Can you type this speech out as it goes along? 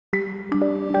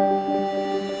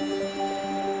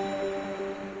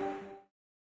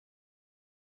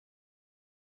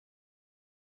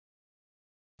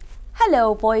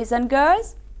Hello, boys and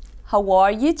girls. How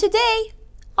are you today?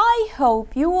 I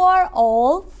hope you are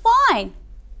all fine.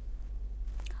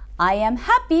 I am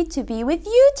happy to be with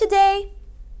you today.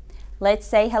 Let's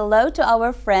say hello to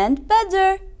our friend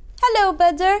Badr. Hello,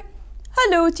 Badr.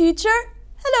 Hello, teacher.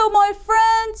 Hello, my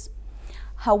friends.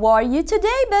 How are you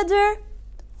today, Badr?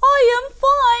 I am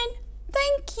fine.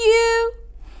 Thank you.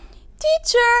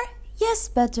 Teacher, yes,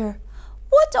 Badr.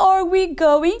 What are we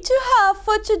going to have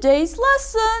for today's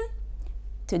lesson?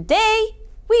 Today,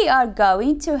 we are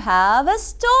going to have a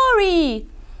story.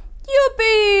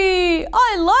 Yippee!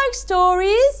 I like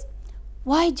stories.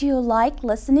 Why do you like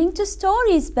listening to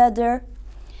stories, Badr?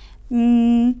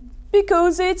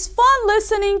 Because it's fun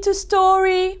listening to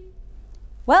story.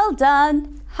 Well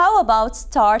done. How about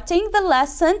starting the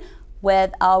lesson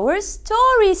with our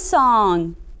story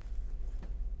song?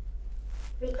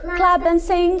 We Clap and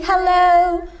sing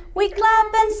hello. We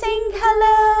clap and sing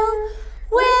hello.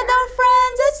 With our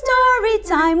friends at story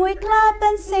time, we clap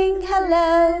and sing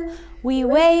hello. We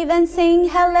wave and sing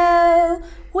hello.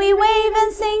 We wave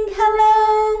and sing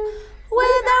hello.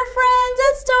 With our friends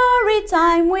at story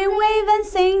time, we wave and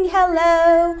sing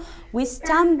hello. We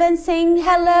stamp and sing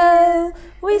hello.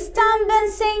 We stamp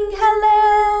and sing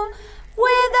hello.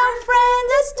 With our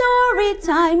friends at story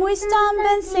time, we stamp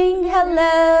and sing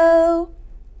hello.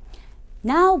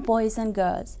 Now, boys and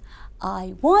girls,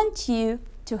 I want you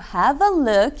to have a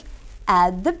look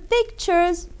at the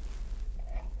pictures.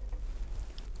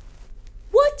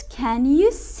 What can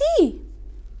you see?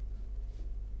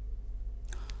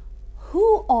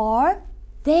 Who are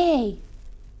they?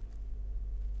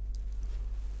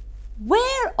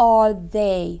 Where are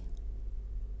they?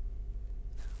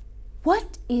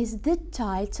 What is the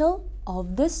title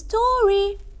of the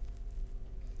story?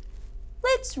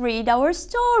 Let's read our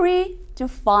story to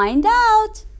find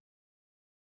out.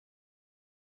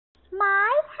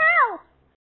 My house.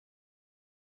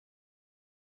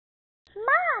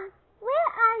 Mom, where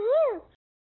are you?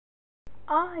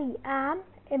 I am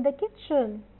in the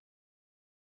kitchen.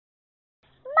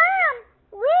 Mom,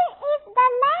 where is the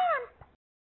lamp?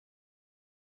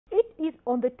 It is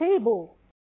on the table.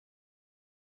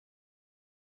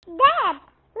 Dad,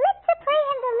 let's play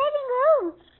in the living room.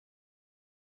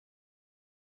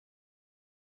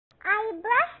 I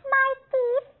brush my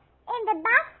teeth in the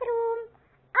bathroom.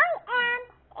 I am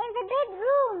in the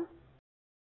bedroom.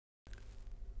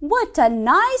 What a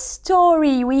nice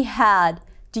story we had.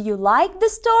 Do you like the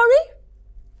story?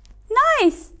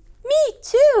 Nice! Me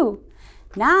too!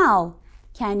 Now,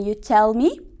 can you tell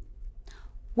me?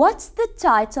 What's the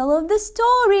title of the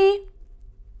story?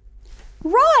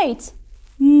 Right!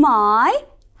 My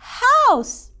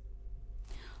house.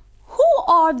 Who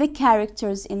are the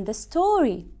characters in the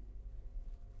story?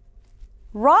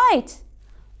 Right!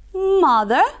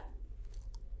 Mother,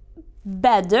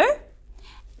 Badr,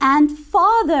 and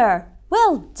father.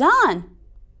 Well done!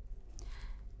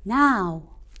 Now,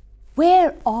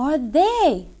 where are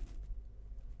they?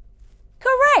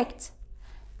 Correct!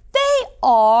 They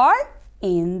are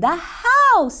in the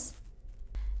house.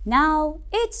 Now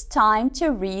it's time to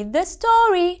read the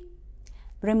story.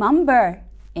 Remember,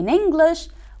 in English,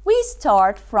 we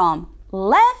start from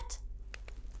left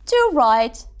to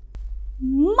right.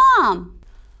 Mom,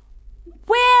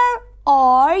 where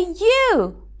are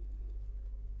you?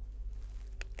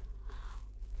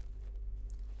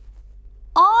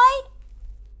 I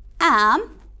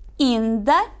am in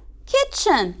the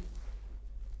kitchen.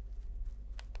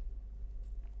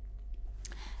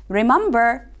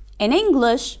 Remember, in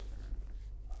English,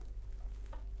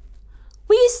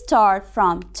 we start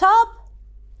from top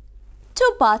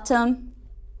to bottom.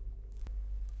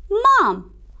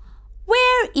 Mom,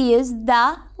 where is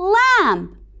the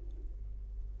lamp?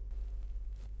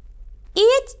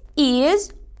 It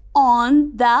is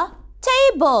on the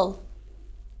table.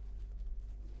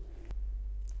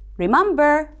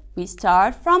 Remember, we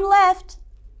start from left.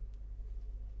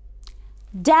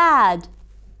 Dad,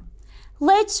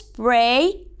 let's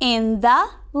pray in the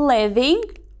living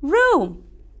room.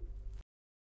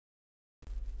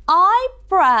 I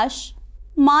brush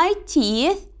my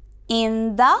teeth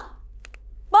in the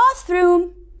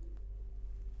bathroom.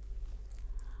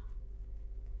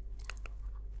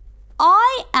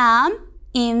 I am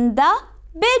in the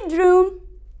bedroom.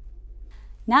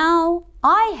 Now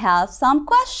I have some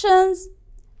questions.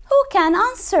 Who can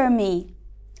answer me?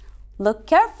 Look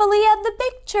carefully at the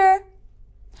picture.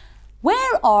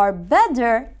 Where are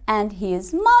Badr and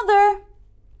his mother?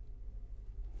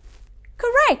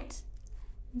 Correct.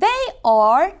 They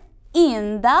are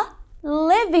in the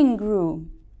living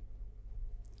room.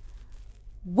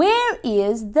 Where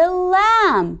is the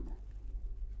lamp?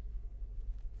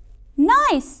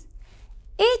 Nice!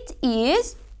 It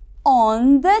is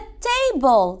on the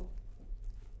table.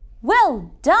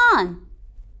 Well done!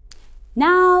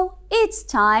 Now it's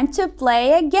time to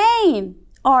play a game.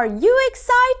 Are you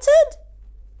excited?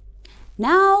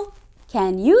 Now,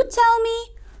 can you tell me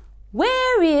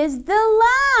where is the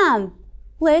lamp?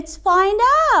 Let's find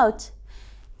out.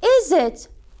 Is it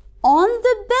on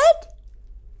the bed?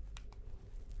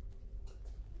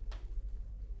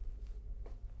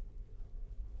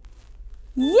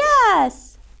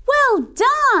 Yes, well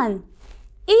done.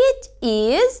 It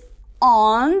is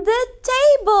on the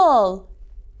table.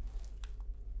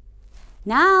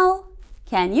 Now,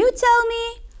 can you tell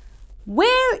me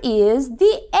where is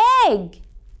the egg?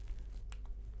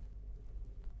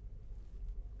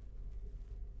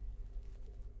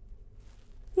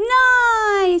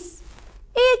 Nice!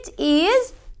 It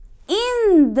is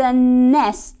in the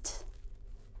nest.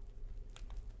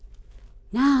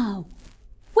 Now,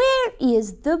 where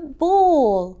is the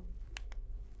ball?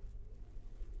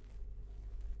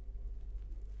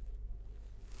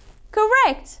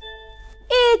 Correct!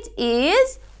 It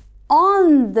is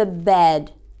on the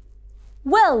bed.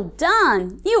 Well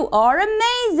done! You are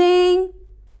amazing!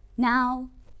 Now,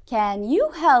 can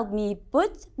you help me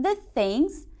put the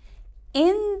things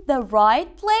in the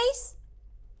right place?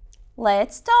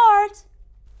 Let's start.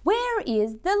 Where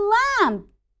is the lamp?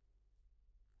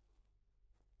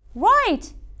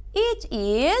 Right, it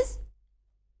is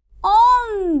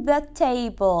on the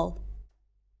table.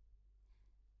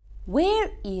 Where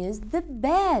is the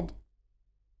bed?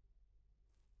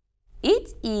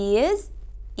 It is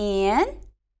in,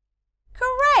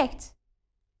 correct,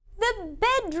 the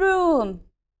bedroom.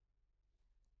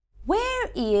 Where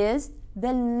is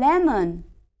the lemon?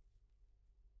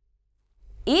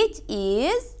 It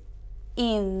is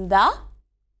in the,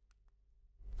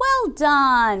 well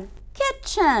done,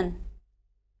 kitchen.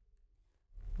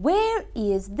 Where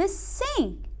is the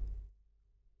sink?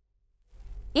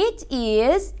 It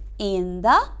is in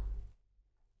the,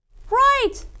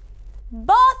 right,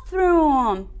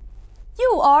 bathroom.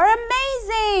 You are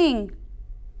amazing!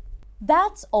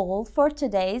 That's all for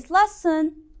today's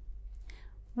lesson.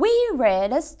 We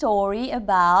read a story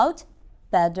about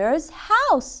Bedder's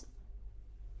house.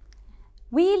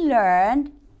 We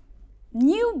learned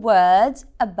new words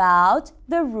about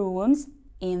the rooms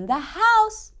in the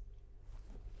house.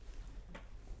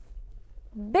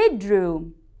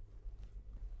 Bedroom,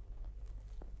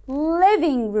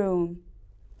 living room,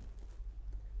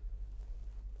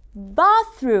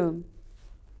 bathroom,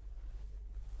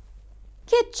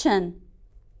 kitchen.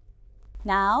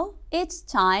 Now it's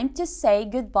time to say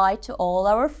goodbye to all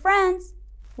our friends.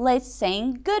 Let's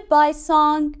sing goodbye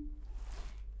song.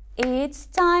 It's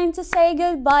time to say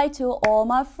goodbye to all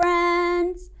my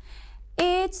friends.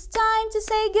 It's time to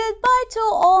say goodbye to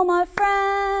all my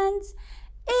friends.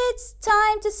 It's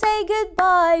time to say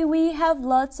goodbye. We have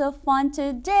lots of fun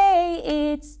today.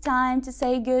 It's time to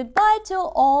say goodbye to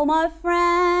all my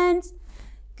friends.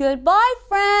 Goodbye,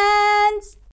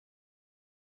 friends.